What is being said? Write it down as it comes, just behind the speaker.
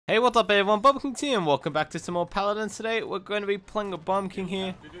Hey, what's up everyone, Bubblekings here and welcome back to some more Paladins. Today we're going to be playing a Bomb King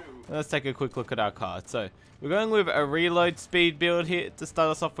here. Let's take a quick look at our card. So, we're going with a reload speed build here. To start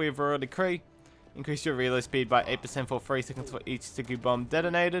us off, we've Royal Decree. Increase your reload speed by 8% for 3 seconds for each sticky bomb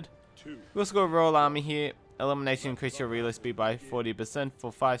detonated. We also got Royal Army here. Elimination, increase your reload speed by 40%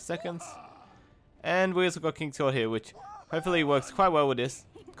 for 5 seconds. And we also got King's Sword here, which hopefully works quite well with this.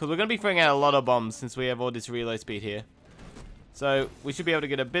 Because we're going to be throwing out a lot of bombs since we have all this reload speed here. So we should be able to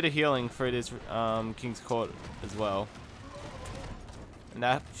get a bit of healing through this King's Court as well. And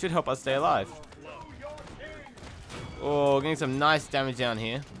that should help us stay alive. Oh, getting some nice damage down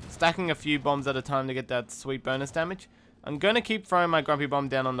here. Stacking a few bombs at a time to get that sweet bonus damage. I'm going to keep throwing my Grumpy Bomb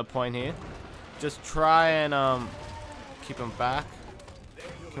down on the point here. Just try and keep him back.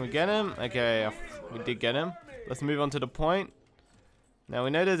 Can we get him? Okay, we did get him. Let's move on to the point. Now we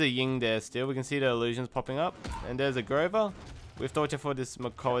know there's a Ying there still. We can see the illusions popping up. And there's a Grover. With Torture for this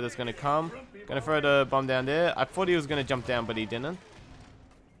McCoy that's going to come. Going to throw the bomb down there. I thought he was going to jump down, but he didn't.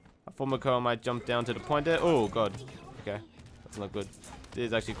 I thought McCoy might jump down to the point there. Oh, God. Okay. That's not good. This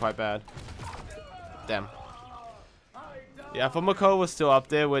is actually quite bad. Damn. Yeah, I thought McCoy was still up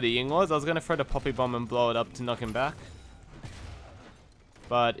there where the Ying was. I was going to throw the Poppy Bomb and blow it up to knock him back.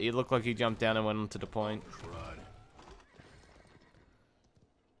 But it looked like he jumped down and went onto the point.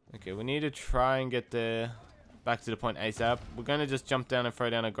 Okay, we need to try and get there. Back to the point ASAP. We're going to just jump down and throw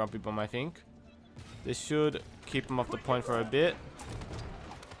down a Grumpy Bomb, I think. This should keep him off the point for a bit.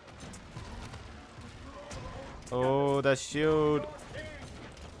 Oh, that shield.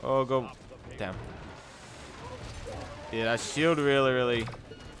 Oh, go. Damn. Yeah, that shield really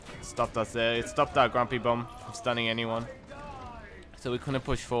stopped us there. It stopped our Grumpy Bomb from stunning anyone. So we couldn't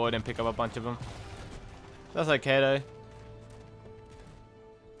push forward and pick up a bunch of them. That's okay, though.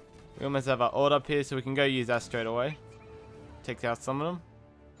 We almost have our ult up here, so we can go use that straight away. Take out some of them.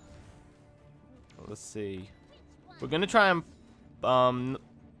 Let's see. We're going to try and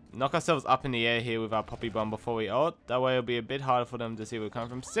knock ourselves up in the air here with our Poppy Bomb before we ult. That way it'll be a bit harder for them to see where we come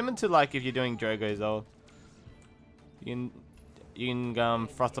from. Similar to like if you're doing Drogo's ult. You can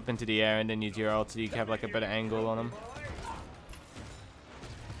thrust up into the air and then use your ult so you can have like a better angle on them.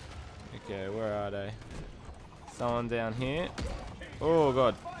 Okay, where are they? Someone down here. Oh,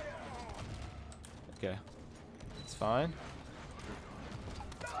 God. Okay, it's fine.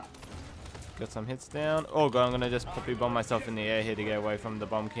 Got some hits down. Oh god, I'm gonna just Poppy Bomb myself in the air here to get away from the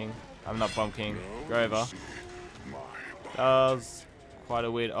Bomb King. I'm not Bomb King, Grover. That was quite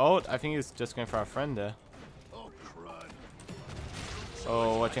a weird ult. I think he's just going for our friend there.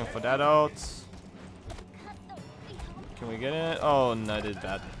 Oh, watching for that ult. Can we get it? Oh no, did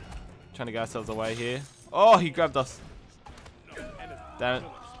that. Trying to get ourselves away here. Oh, he grabbed us. Damn it.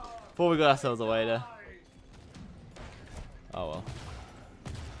 Before we got ourselves away there. Oh well.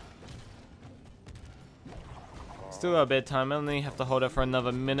 Still got a bit of time. I only have to hold it for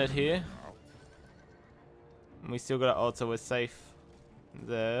another minute here. And we still got our ult, so we're safe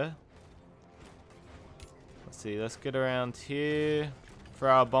there. Let's see. Let's get around here. For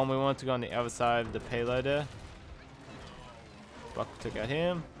our bomb, we want to go on the other side of the payload there. Buck took out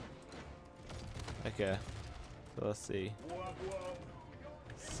him. Okay. So let's see.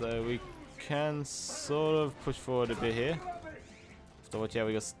 So we can sort of push forward a bit here. So watch out,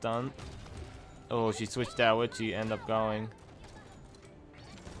 we got stunned. Oh, she switched out. Where'd she end up going?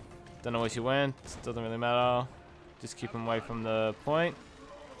 Don't know where she went. Doesn't really matter. Just keep him away from the point.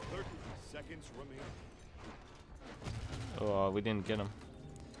 Oh, we didn't get him.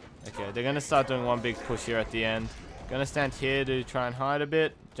 Okay, they're going to start doing one big push here at the end. Going to stand here to try and hide a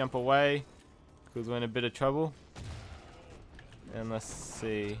bit. Jump away. Because we're in a bit of trouble. And let's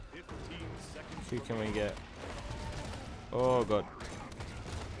see. Who can we get? Oh god.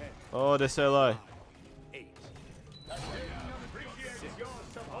 Oh, they're so low.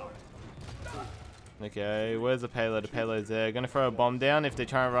 Okay, where's the payload? The payload's there. Gonna throw a bomb down if they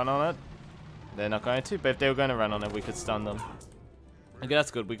try and run on it. They're not going to, but if they were going to run on it, we could stun them. Okay,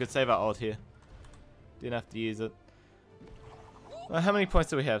 that's good. We could save our ult here. Didn't have to use it. Well, how many points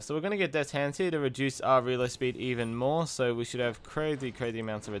do we have? So we're going to get Death's Hands here to reduce our reload speed even more. So we should have crazy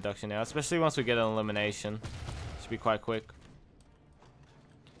amounts of reduction now. Especially once we get an elimination. Should be quite quick.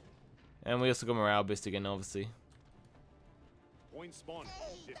 And we also got morale boost again, obviously.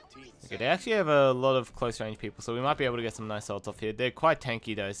 Okay, they actually have a lot of close range people. So we might be able to get some nice ults off here. They're quite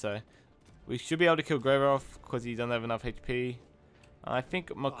tanky though. So we should be able to kill Grover off because he doesn't have enough HP. I think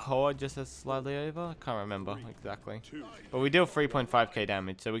McCoy just has slightly over. I can't remember exactly. But we deal 3.5k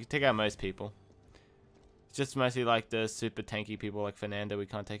damage, so we can take out most people. It's just mostly like the super tanky people like Fernando we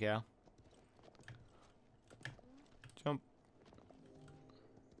can't take out. Jump.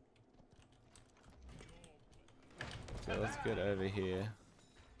 So let's get over here.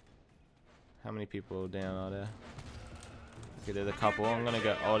 How many people down are there? Okay, there's a couple. I'm gonna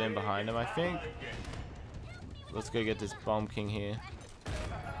go ult in behind him, I think. Let's go get this Bomb King here.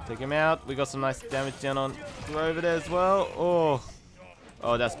 Take him out. We got some nice damage down on over there as well. Oh,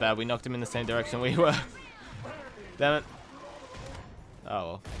 oh, that's bad. We knocked him in the same direction we were. Damn it. Oh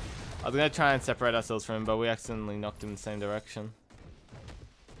well. I was gonna try and separate ourselves from him, but we accidentally knocked him in the same direction.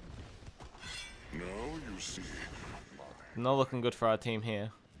 Now you see. Not looking good for our team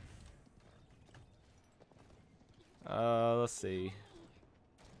here. Let's see.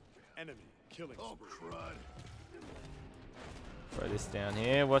 Enemy killing. Oh, crud. Throw this down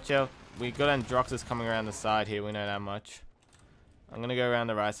here. Watch out. We got Androxus coming around the side here. We know that much. I'm going to go around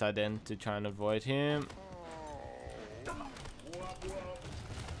the right side then to try and avoid him.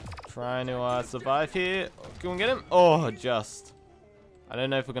 Trying to survive here. Can we get him? Oh, just. I don't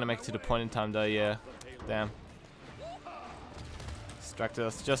know if we're going to make it to the point in time though. Yeah. Damn. Distracted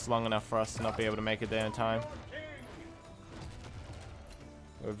us just long enough for us to not be able to make it there in time.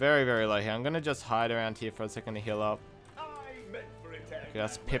 We're very, very low here. I'm going to just hide around here for a second to heal up. Okay,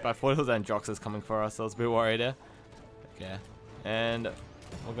 that's Pip. I thought it was Androxus coming for us. I was a bit worried there. Okay. And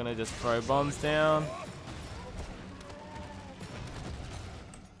we're going to just throw bombs down.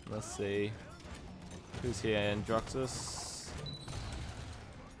 Let's see. Who's here? Androxus.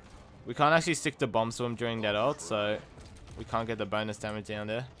 We can't actually stick the bombs to him during that ult, so we can't get the bonus damage down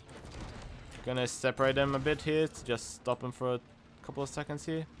there. Gonna separate them a bit here to just stop him for a couple of seconds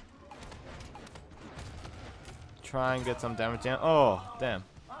here. Try and get some damage down. Oh, damn.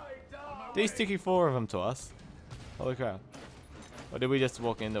 These sticky 4 of them to us. Holy crap. Or did we just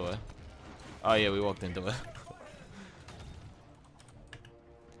walk into it? Oh yeah, we walked into it.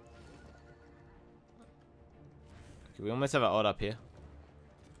 Okay, we almost have an ult up here.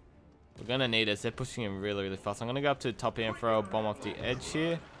 We're gonna need it. They're pushing him really, really fast. I'm gonna go up to the top here and throw a bomb off the edge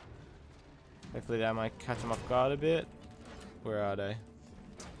here. Hopefully that might catch him off guard a bit. Where are they?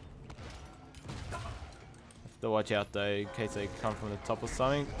 Have to watch out though in case they come from the top or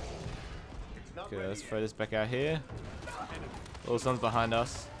something. Okay, let's throw this back out here. Oh, someone's behind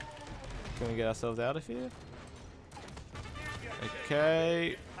us. Can we get ourselves out of here?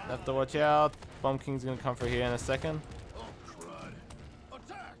 Okay, have to watch out. Bomb King's gonna come through here in a second.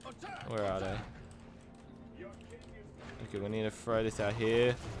 Where are they? Okay, we need to throw this out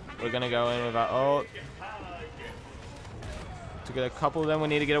here. We're gonna go in with our ult. To get a couple, then we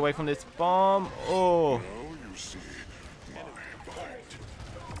need to get away from this bomb. Oh.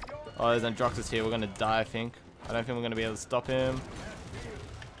 Oh, there's Androxus here. We're gonna die, I think. I don't think we're gonna be able to stop him.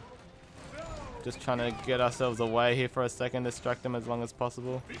 Just trying to get ourselves away here for a second, distract them as long as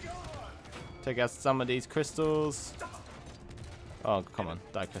possible. Take out some of these crystals. Oh, come on,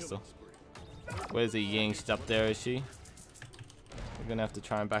 die crystal. Where's the Ying? She's up there, is she? We're gonna have to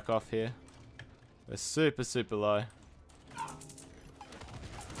try and back off here. We're super, super low.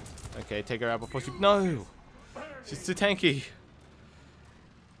 Okay, take her out before she... No! She's too tanky.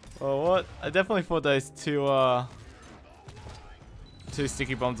 Oh, what? I definitely thought those two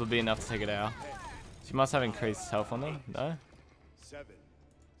sticky bombs would be enough to take it out. She must have increased health on them, no? 7,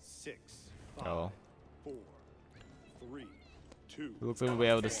 6, 5, oh. 4, 3, 2. Looks like we'll be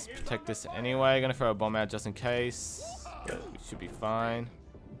able to protect this anyway. Gonna throw a bomb out just in case. But we should be fine.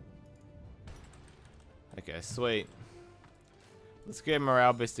 Okay, sweet. Let's get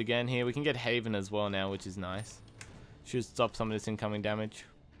morale boost again here. We can get Haven as well now, which is nice. Should stop some of this incoming damage.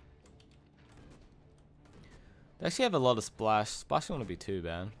 They actually have a lot of splash. Splash won't be too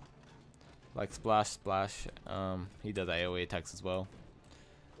bad. Like splash, splash. He does AoE attacks as well.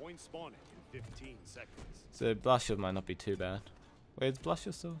 Point spawning in 15 seconds. So Blast Shield might not be too bad. Wait, is Blast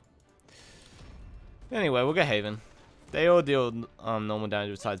Shield still? Anyway, we'll get Haven. They all deal normal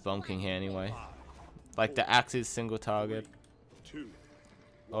damage besides Bomb King here anyway. Like the axe is single target.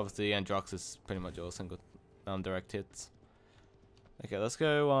 Obviously Androxus is pretty much all single direct hits. Okay, let's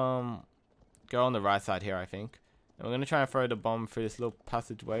go on the right side here, I think. And we're gonna try and throw the bomb through this little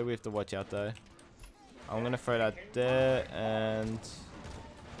passageway. We have to watch out though. I'm gonna throw that there and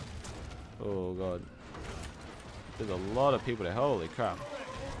oh god. There's a lot of people there, holy crap.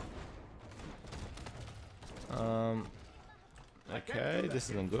 Okay, this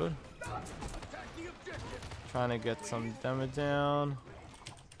isn't good. Trying to get some damage down.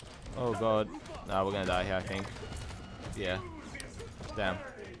 Oh god. Nah, we're gonna die here, I think. Yeah. Damn.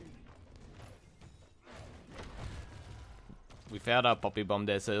 We found our Poppy Bomb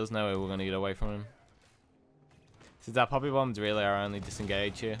there, so there's no way we're gonna get away from him. Since our Poppy Bomb's really our only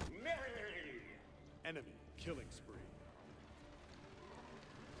disengage here. Enemy killing spree.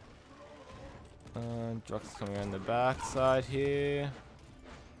 Drox coming around the back side here.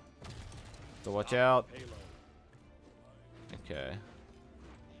 So watch out. Okay.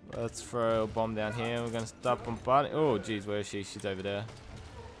 Let's throw a bomb down here. We're gonna start bombarding. Oh, geez, where is she? She's over there.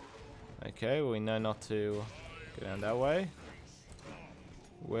 Okay, well, we know not to go down that way.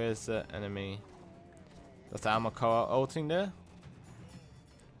 Where's the enemy? That's Amakoa ulting there.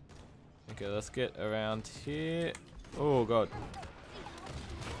 Okay, let's get around here. Oh, God.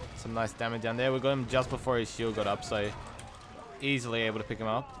 Some nice damage down there. We got him just before his shield got up, so easily able to pick him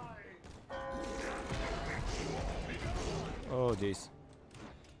up. Oh, jeez.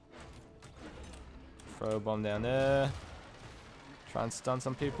 Throw a bomb down there. Try and stun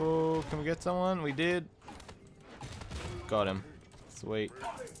some people. Can we get someone? We did. Got him. Sweet.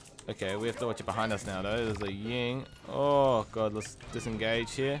 Okay, we have to watch it behind us now, though. There's a Ying. Oh, God. Let's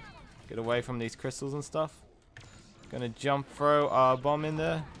disengage here. Get away from these crystals and stuff. Gonna jump throw our bomb in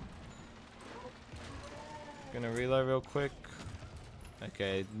there. Gonna reload real quick.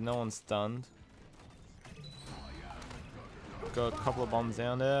 Okay, no one's stunned. Got a couple of bombs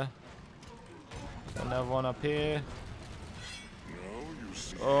down there. Got another one up here.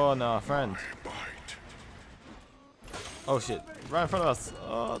 Oh no, friend. Oh shit, right in front of us.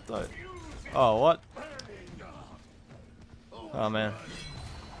 Oh, don't. Oh, what? Oh man.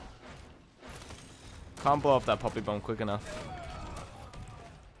 Can't blow up that poppy bomb quick enough.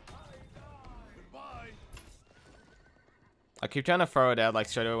 I keep trying to throw it out like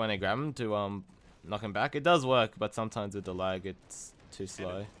straight away when I grab him to knock him back. It does work, but sometimes with the lag it's too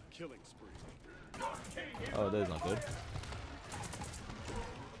slow. Oh, that's not good.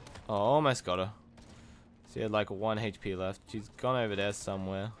 Oh, almost got her. She had like 1 HP left. She's gone over there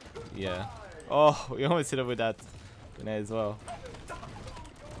somewhere. Yeah. Oh, we almost hit her with that grenade as well.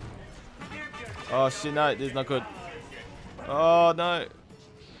 Oh shit, no, this is not good. Oh no.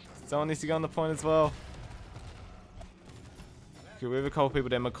 Someone needs to go on the point as well. Okay, we have a couple people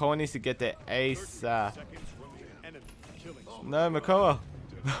there. Makoa needs to get there ASAP. No, Makoa.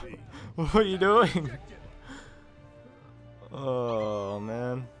 What are you doing? Oh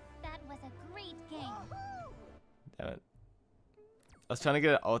man. That was a great game. Damn it. I was trying to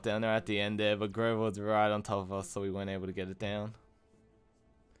get an ult down there at the end there, but Grover was right on top of us, so we weren't able to get it down.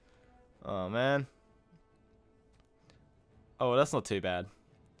 Oh man. Oh, that's not too bad.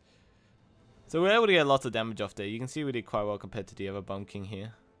 So we're able to get lots of damage off there. You can see we did quite well compared to the other Bomb King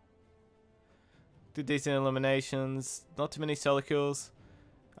here. Did decent eliminations. Not too many solo kills.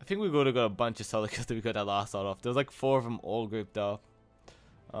 I think we would have got a bunch of solo kills that we got that last ult off. There was like 4 of them all grouped up.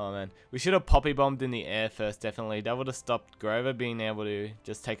 Oh man. We should have poppy bombed in the air first, definitely. That would have stopped Grover being able to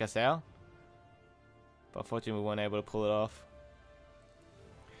just take us out. But unfortunately we weren't able to pull it off.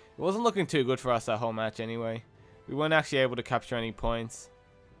 It wasn't looking too good for us that whole match anyway. We weren't actually able to capture any points.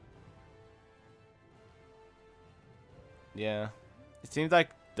 Yeah. It seems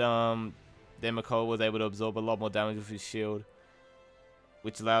like Makoa was able to absorb a lot more damage with his shield,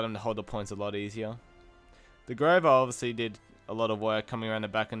 which allowed him to hold the points a lot easier. The Grover obviously did a lot of work coming around the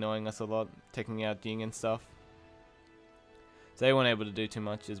back, annoying us a lot, taking out Ying and stuff. So they weren't able to do too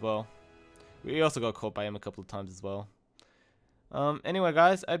much as well. We also got caught by him a couple of times as well. Anyway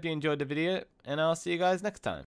guys, I hope you enjoyed the video, and I'll see you guys next time.